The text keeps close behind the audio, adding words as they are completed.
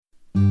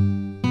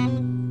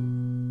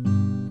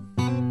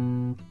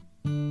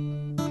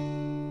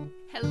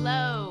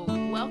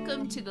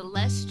to the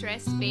Less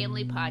Stressed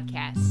Family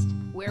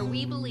Podcast, where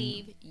we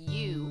believe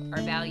you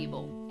are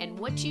valuable and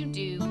what you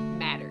do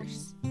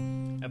matters.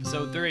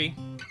 Episode 3.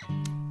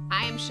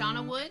 I am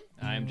Shauna Wood.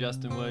 I am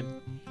Justin Wood.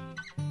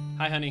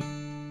 Hi, honey.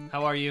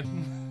 How are you?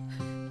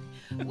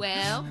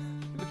 Well,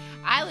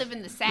 I live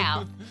in the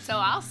South, so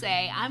I'll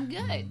say I'm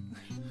good.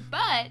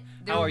 But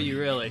how are you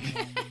really?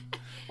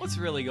 What's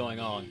really going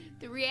on?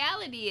 The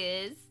reality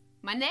is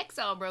my neck's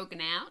all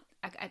broken out.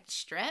 I got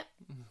strep.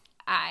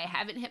 I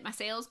haven't hit my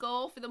sales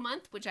goal for the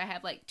month, which I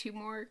have like two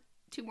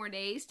more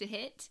days to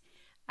hit.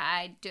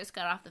 I just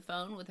got off the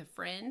phone with a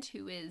friend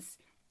who is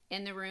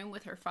in the room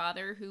with her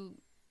father, who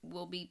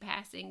will be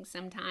passing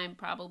sometime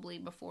probably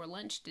before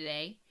lunch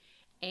today.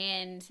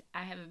 And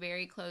I have a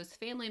very close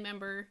family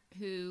member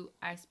who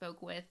I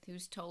spoke with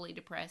who's totally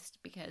depressed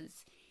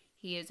because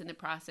he is in the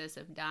process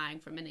of dying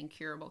from an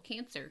incurable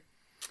cancer.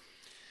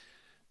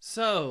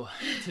 So,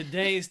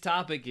 today's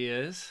topic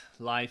is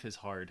life is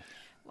hard.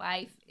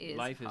 Life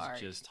is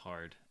just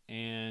hard.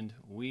 And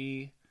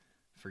we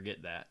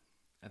forget that.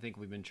 I think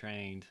we've been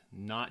trained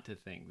not to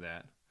think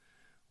that.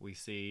 We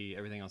see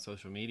everything on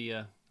social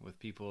media with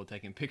people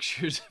taking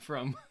pictures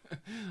from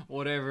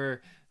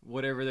whatever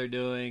they're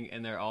doing,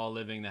 and they're all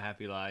living the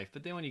happy life.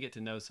 But then when you get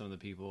to know some of the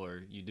people,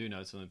 or you do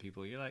know some of the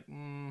people, you're like,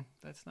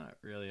 that's not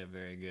really a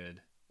very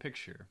good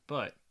picture.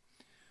 But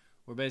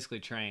we're basically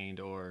trained,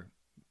 or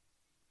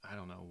I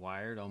don't know,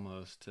 wired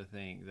almost to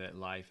think that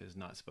life is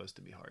not supposed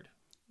to be hard.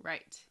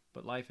 Right.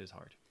 But life is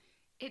hard.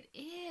 It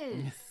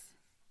is.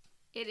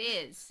 It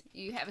is.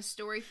 You have a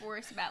story for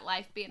us about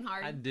life being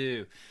hard? I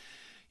do.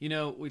 You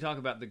know, we talk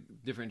about the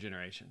different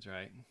generations,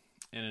 right?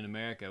 And in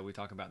America, we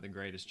talk about the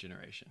greatest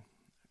generation,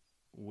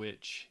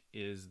 which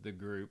is the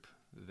group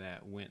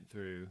that went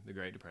through the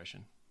Great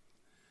Depression.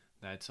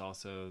 That's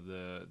also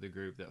the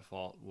group that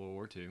fought World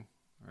War II,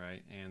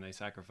 right? And they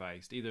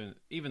sacrificed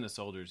even the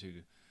soldiers who,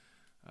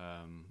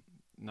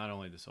 not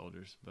only the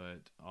soldiers, but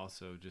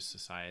also just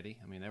society.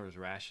 I mean, there was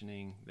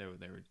rationing. They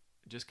were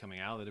just coming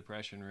out of the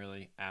Depression,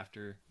 really,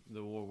 after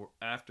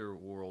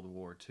World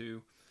War II.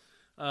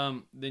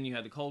 Then you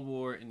had the Cold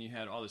War, and you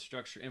had all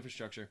the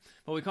infrastructure.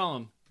 But we call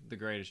them the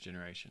greatest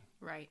generation.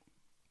 Right.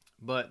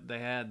 But they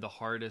had the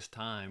hardest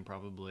time,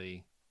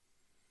 probably,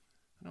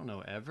 I don't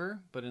know, ever,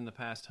 but in the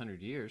past 100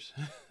 years,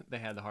 they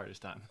had the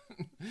hardest time.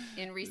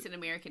 In recent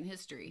American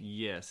history.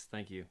 Yes,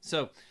 thank you.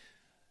 So,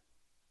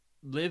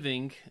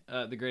 living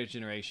the greatest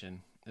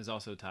generation is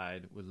also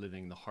tied with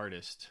living the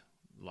hardest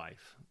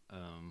life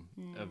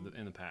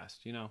in the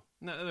past. You know,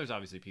 there's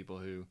obviously people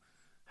who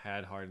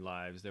had hard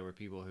lives. There were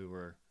people who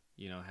were,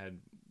 had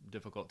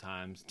difficult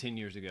times 10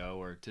 years ago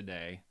or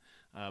today,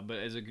 but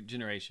as a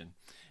generation.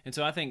 And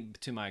so I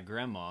think to my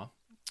grandma,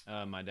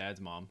 my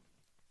dad's mom,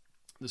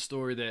 the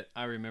story that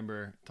I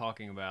remember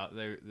talking about,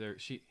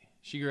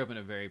 she grew up in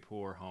a very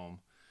poor home,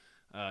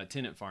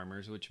 tenant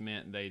farmers, which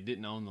meant they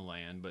didn't own the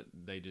land, but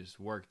they just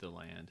worked the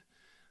land.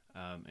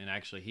 And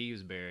actually he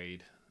was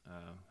buried,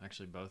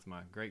 both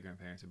my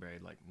great-grandparents are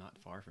buried like not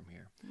far from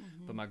here.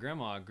 Mm-hmm. But my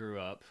grandma grew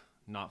up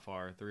not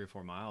far, 3 or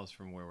 4 miles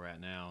from where we're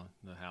at now.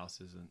 The house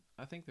isn't,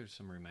 I think there's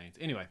some remains.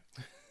 Anyway,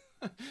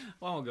 well,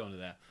 I won't go into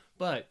that.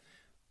 But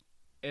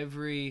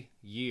every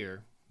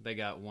year they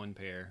got one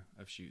pair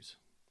of shoes.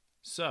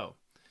 So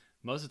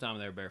most of the time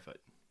they were barefoot.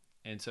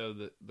 And so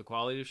the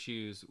quality of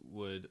shoes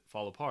would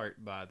fall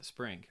apart by the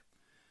spring.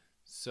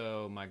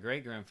 So my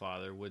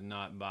great-grandfather would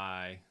not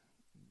buy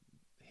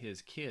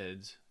his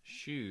kids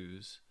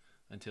shoes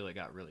until it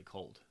got really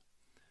cold.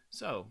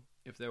 So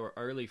if there were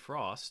early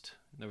frost,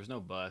 there was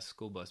no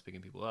school bus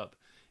picking people up.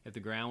 If the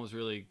ground was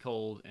really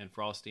cold and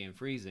frosty and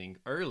freezing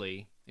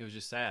early, it was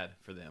just sad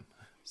for them.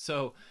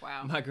 So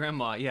wow. My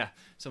grandma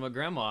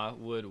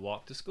would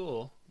walk to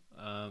school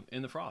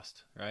in the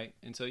frost, right?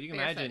 And so you can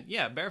imagine,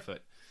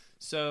 barefoot.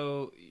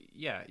 So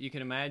yeah, you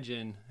can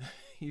imagine,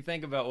 you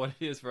think about what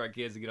it is for our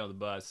kids to get on the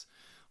bus,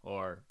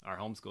 or our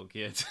homeschool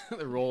kids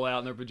that roll out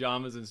in their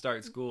pajamas and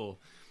start school.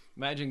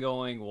 Imagine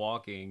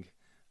walking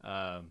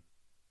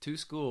to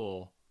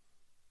school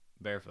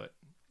barefoot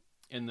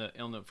on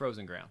the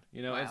frozen ground.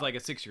 Wow. It's like a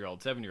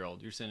 6-year-old,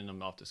 7-year-old. You're sending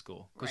them off to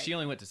school because She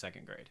only went to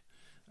second grade,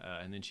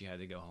 and then she had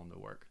to go home to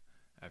work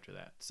after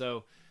that.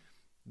 So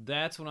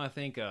that's when I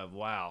think of,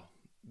 wow,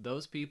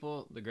 those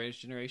people, the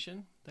greatest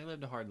generation, they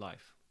lived a hard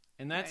life,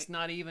 and that's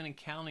not even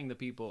counting the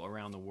people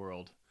around the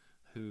world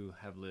who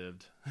have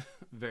lived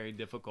very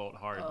difficult,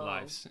 hard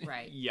lives.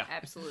 Right. Yeah.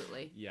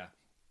 Absolutely. Yeah.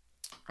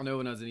 I know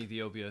when I was in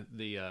Ethiopia,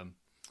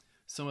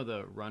 some of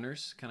the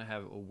runners kind of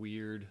have a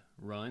weird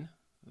run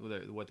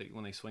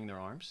when they swing their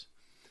arms.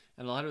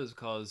 And a lot of it is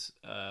because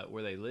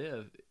where they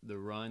live, the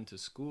run to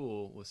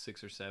school was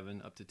 6 or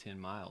 7 up to 10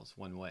 miles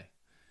one way.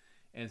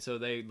 And so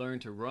they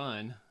learned to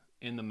run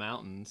in the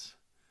mountains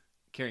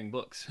carrying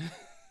books.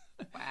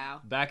 Wow.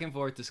 Back and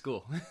forth to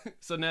school.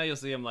 So now you'll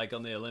see them like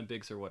on the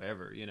Olympics or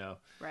whatever,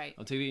 right.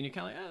 on TV, and you're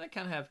kind of like, they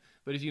kind of have,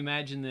 but if you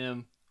imagine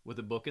them with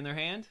a book in their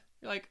hand,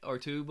 you're like, or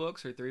 2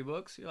 books or 3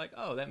 books, you're like,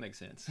 oh, that makes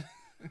sense.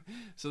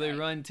 So they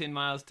run 10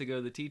 miles to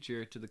go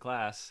to the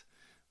class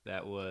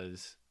that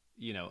was,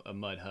 a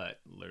mud hut,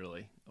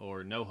 literally,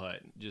 or no hut,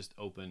 just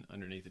open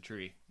underneath a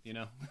tree,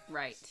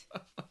 Right.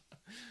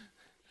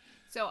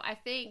 So I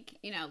think,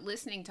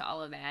 listening to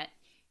all of that,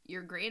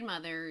 your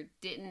grandmother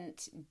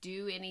didn't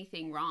do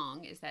anything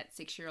wrong as that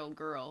 6-year-old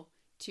girl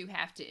to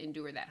have to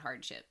endure that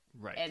hardship.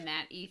 Right. And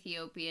that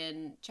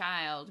Ethiopian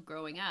child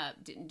growing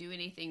up didn't do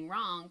anything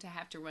wrong to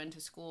have to run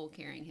to school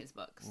carrying his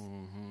books.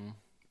 Mm-hmm.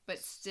 But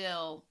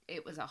still,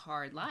 it was a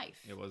hard life.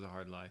 It was a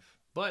hard life.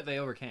 But they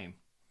overcame.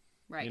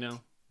 Right.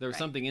 There was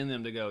something in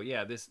them to go,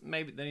 yeah, this,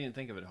 maybe they didn't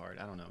think of it hard.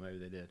 I don't know. Maybe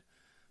they did.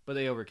 But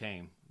they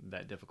overcame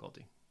that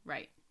difficulty.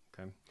 Right.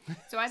 Okay.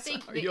 So I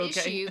think So, the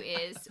issue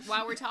is,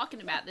 while we're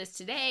talking about this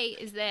today,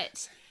 is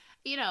that,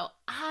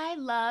 I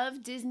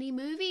love Disney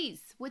movies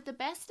with the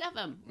best of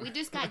them. We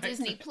just got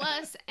Disney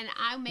Plus, and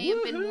I may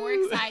have been more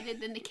excited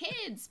than the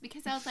kids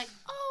because I was like,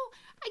 oh,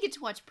 I get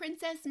to watch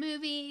princess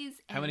movies.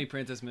 How many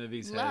princess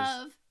movies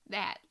Love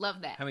that.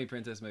 How many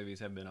princess movies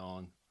have been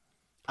on?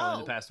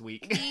 Probably in the past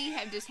week. We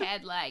have just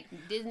had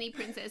Disney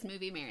princess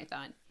movie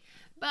marathon.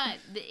 But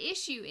the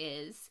issue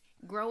is,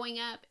 growing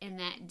up in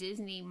that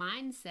Disney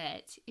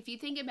mindset, if you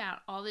think about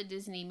all the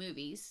Disney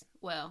movies,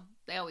 well,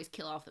 they always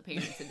kill off the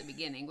parents at the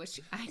beginning,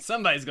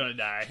 Somebody's gonna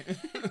die.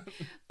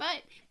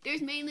 But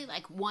there's mainly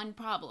one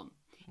problem.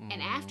 Mm-hmm.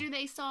 And after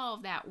they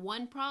solve that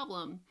one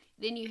problem,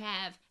 then you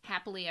have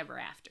happily ever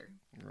after.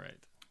 Right.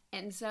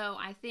 And so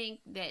I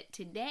think that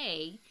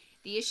today,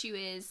 the issue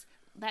is,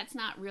 that's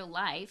not real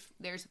life.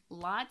 There's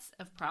lots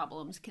of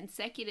problems,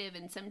 consecutive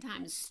and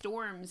sometimes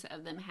storms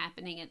of them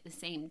happening at the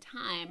same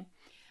time.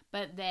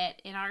 But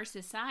that in our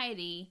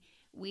society,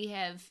 we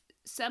have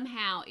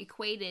somehow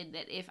equated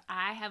that if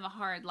I have a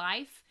hard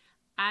life,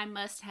 I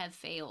must have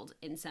failed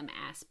in some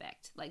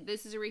aspect.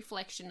 This is a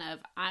reflection of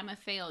I'm a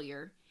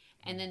failure.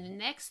 And then the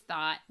next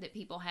thought that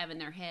people have in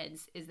their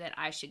heads is that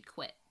I should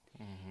quit.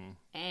 Mm-hmm.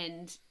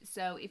 And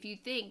so if you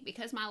think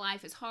because my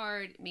life is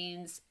hard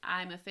means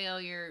I'm a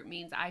failure,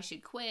 means I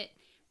should quit,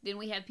 then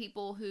we have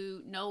people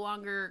who no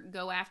longer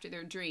go after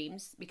their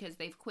dreams because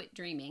they've quit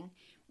dreaming.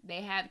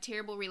 They have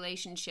terrible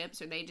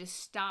relationships, or they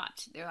just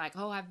stopped. They're like,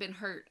 oh, I've been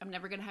hurt. I'm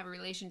never going to have a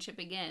relationship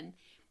again.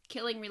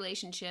 Killing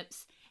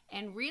relationships.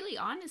 And really,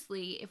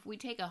 honestly, if we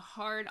take a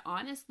hard,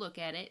 honest look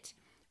at it,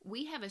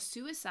 we have a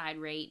suicide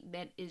rate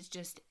that is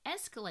just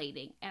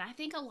escalating. And I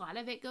think a lot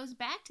of it goes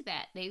back to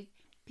that.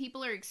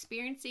 People are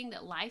experiencing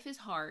that life is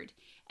hard,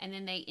 and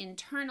then they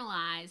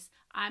internalize,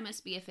 I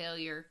must be a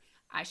failure.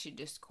 I should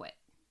just quit.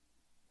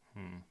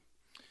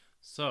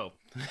 So,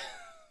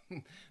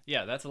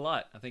 yeah, that's a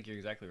lot. I think you're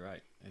exactly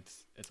right.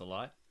 It's a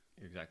lot.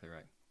 You're exactly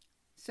right.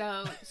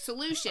 So,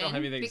 solution, I don't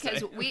have anything to because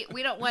say.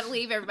 we don't want to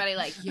leave everybody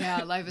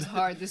yeah, life is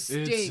hard. This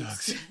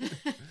stinks. It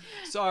sucks.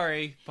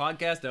 Sorry,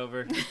 podcast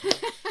over.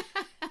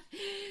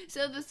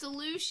 So the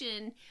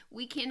solution,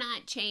 we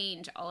cannot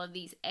change all of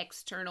these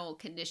external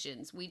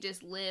conditions. We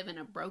just live in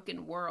a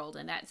broken world,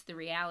 and that's the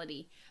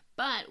reality.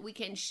 But we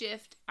can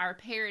shift our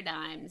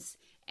paradigms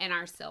and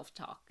our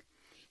self-talk.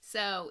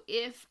 So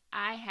if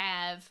I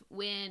have,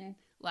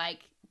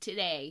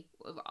 today,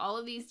 with all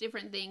of these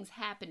different things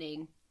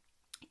happening,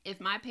 if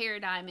my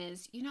paradigm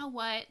is, you know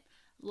what,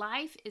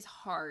 life is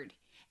hard,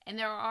 and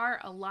there are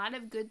a lot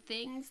of good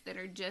things that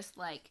are just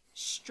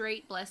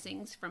straight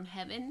blessings from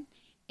heaven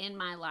in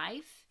my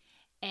life,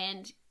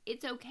 and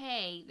it's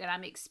okay that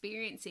I'm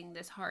experiencing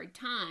this hard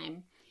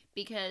time,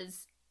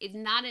 because it's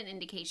not an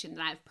indication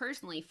that I've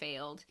personally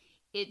failed.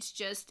 It's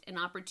just an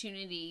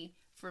opportunity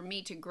for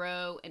me to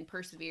grow and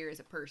persevere as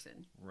a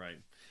person. Right.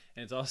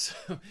 And it's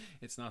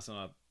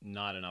also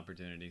not an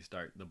opportunity to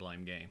start the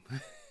blame game.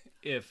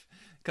 That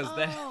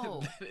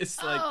it's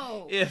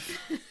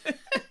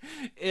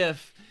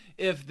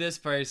if this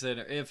person,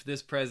 or if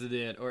this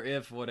president, or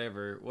if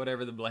whatever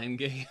the blame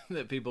game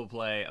that people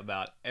play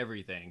about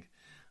everything.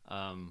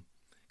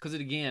 Because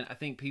again, I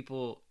think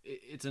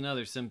it's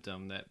another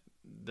symptom that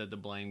the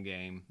blame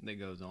game that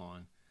goes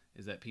on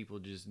is that people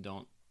just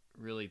don't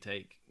really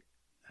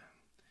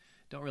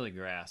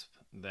grasp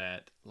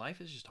that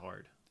life is just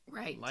hard.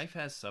 Right. Life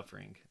has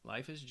suffering.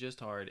 Life is just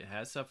hard. It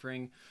has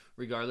suffering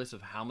regardless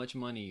of how much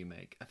money you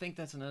make. I think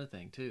that's another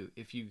thing too.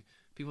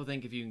 People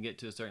think if you can get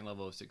to a certain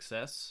level of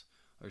success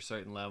or a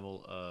certain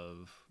level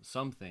of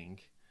something,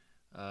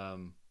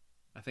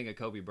 I think of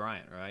Kobe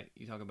Bryant, right?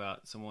 You talk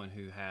about someone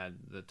who had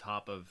the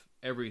top of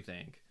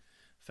everything,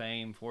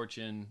 fame,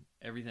 fortune,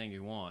 everything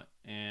you want.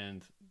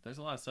 And there's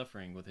a lot of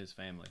suffering with his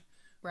family.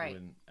 Right.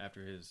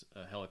 After his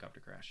helicopter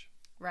crash.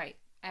 Right.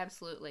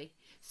 Absolutely.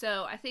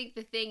 So I think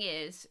the thing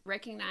is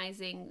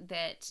recognizing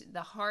that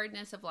the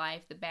hardness of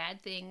life, the bad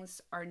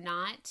things are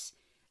not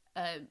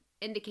an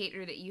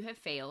indicator that you have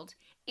failed,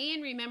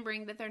 and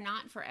remembering that they're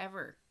not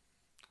forever.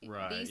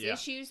 Right. These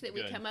issues that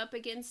we come up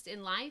against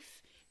in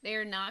life,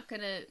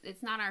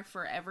 it's not our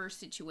forever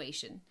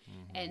situation.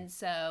 Mm-hmm. And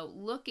so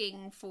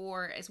looking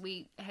for, as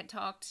we had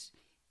talked,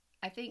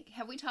 I think,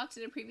 have we talked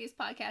in a previous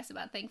podcast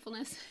about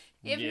thankfulness?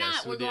 If yes,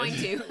 not, we're going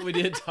to. We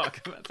did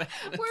talk about that.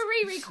 We're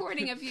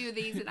re-recording a few of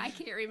these, and I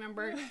can't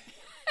remember.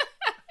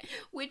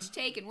 which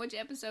take and which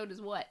episode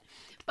is what.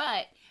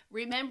 But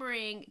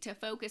remembering to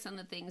focus on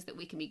the things that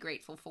we can be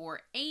grateful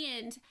for.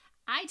 And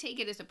I take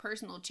it as a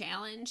personal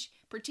challenge,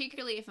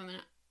 particularly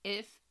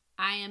if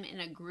I am in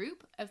a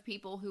group of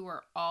people who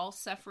are all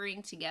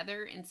suffering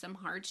together in some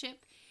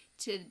hardship,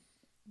 to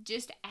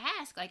just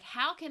ask, like,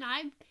 how can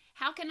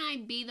I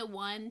be the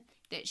one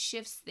that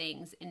shifts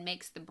things and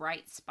makes the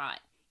bright spot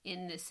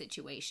in this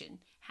situation?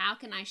 How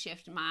can I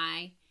shift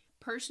my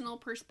personal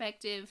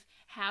perspective?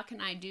 How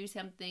can I do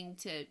something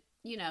to,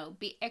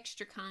 be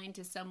extra kind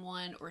to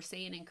someone or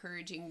say an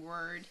encouraging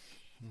word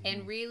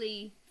and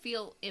really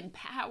feel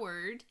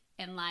empowered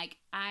and like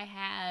I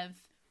have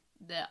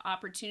the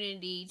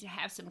opportunity to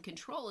have some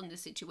control in the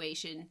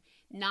situation,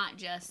 not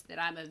just that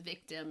I'm a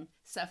victim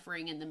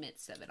suffering in the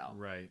midst of it all.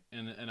 Right.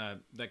 And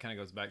that kind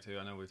of goes back to,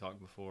 I know we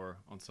talked before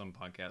on some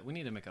podcast, we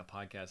need to make a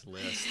podcast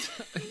list.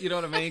 You know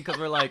what I mean? Because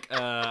we're like,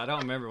 I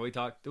don't remember.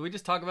 Did we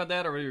just talk about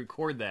that or did we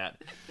record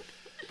that?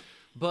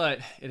 But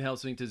it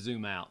helps me to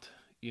zoom out,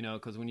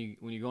 because when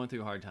you're going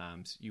through hard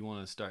times, you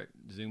want to start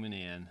zooming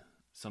in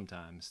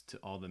sometimes to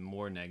all the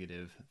more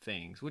negative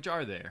things, which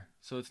are there.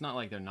 So it's not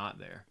like they're not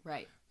there.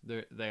 Right.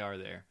 They are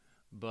there.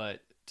 But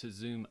to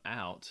zoom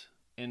out,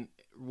 and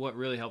what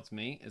really helps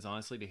me is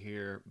honestly to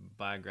hear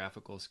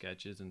biographical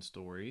sketches and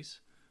stories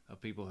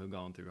of people who've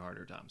gone through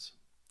harder times.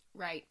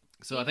 Right.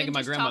 So I think of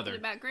my grandmother. Talking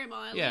about Grandma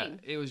Eileen. Yeah,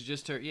 it was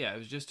just her. Yeah, it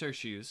was just her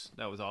shoes.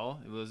 That was all.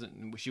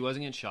 She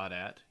wasn't getting shot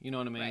at. You know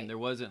what I mean? Right. There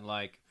wasn't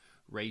like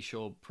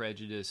racial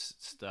prejudice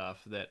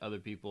stuff that other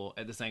people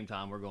at the same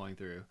time were going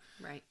through.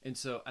 Right. And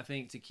so I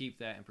think to keep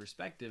that in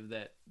perspective,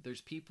 that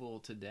there's people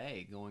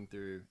today going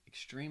through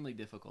extremely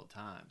difficult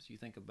times. You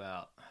think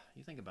about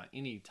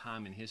any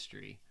time in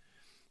history,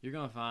 you're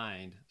going to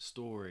find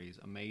stories,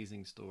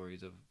 amazing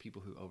stories of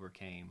people who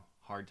overcame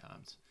hard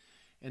times.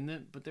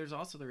 But there's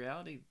also the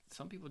reality,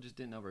 some people just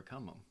didn't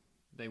overcome them.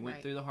 They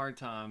went through the hard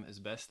time as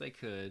best they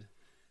could,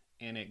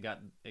 and it got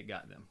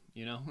them,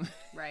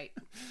 Right.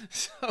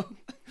 So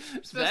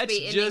supposed to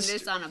be ending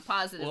this on a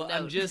positive note.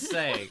 I'm just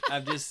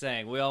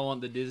saying, we all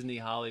want the Disney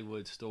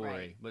Hollywood story,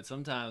 right. But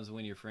sometimes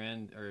when your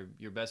friend or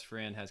your best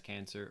friend has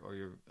cancer,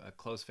 or a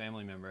close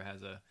family member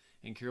has a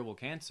incurable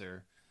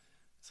cancer,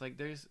 it's like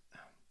there's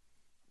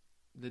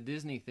the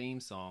Disney theme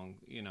song,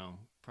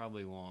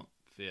 probably won't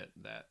fit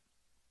that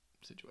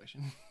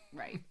situation.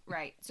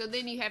 Right. So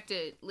then you have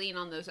to lean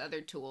on those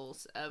other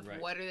tools of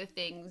what are the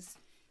things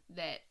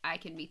that I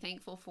can be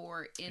thankful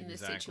for in this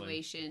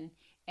situation,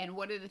 and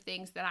what are the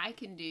things that I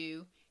can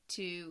do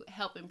to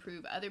help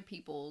improve other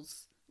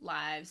people's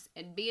lives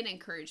and be an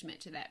encouragement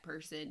to that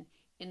person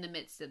in the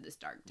midst of this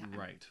dark time.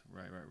 Right.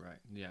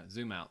 Yeah,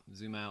 zoom out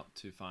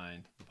to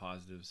find the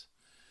positives.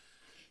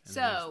 And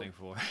so,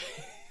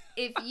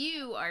 if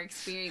you are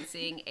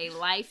experiencing a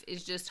life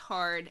is just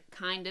hard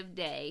kind of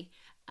day,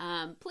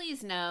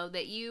 please know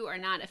that you are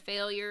not a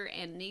failure,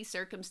 and these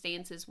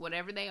circumstances,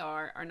 whatever they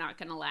are not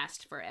going to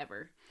last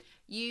forever.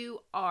 You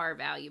are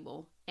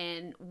valuable,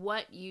 and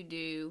what you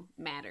do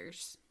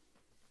matters.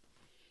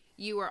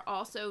 You are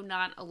also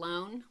not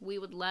alone. We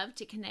would love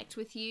to connect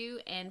with you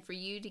and for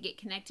you to get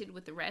connected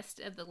with the rest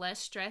of the Less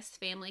Stress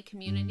Family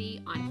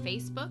community on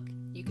Facebook.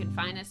 You can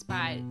find us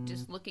by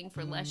just looking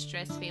for Less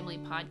Stress Family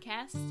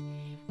Podcast.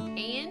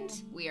 And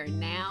we are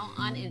now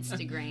on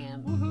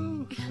Instagram.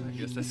 Woohoo! I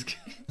guess that's good.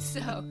 So,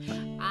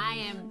 I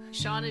am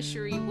Shauna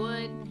Cherie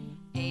Wood,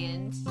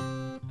 and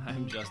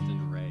I'm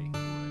Justin Ray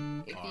Wood.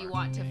 If you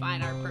want to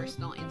find our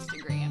personal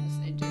Instagrams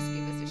and just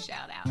give us a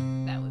shout out,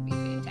 that would be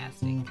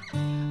fantastic.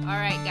 All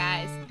right,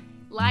 guys.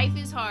 Life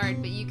is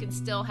hard, but you can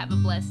still have a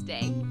blessed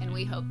day, and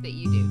we hope that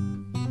you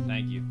do.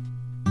 Thank you.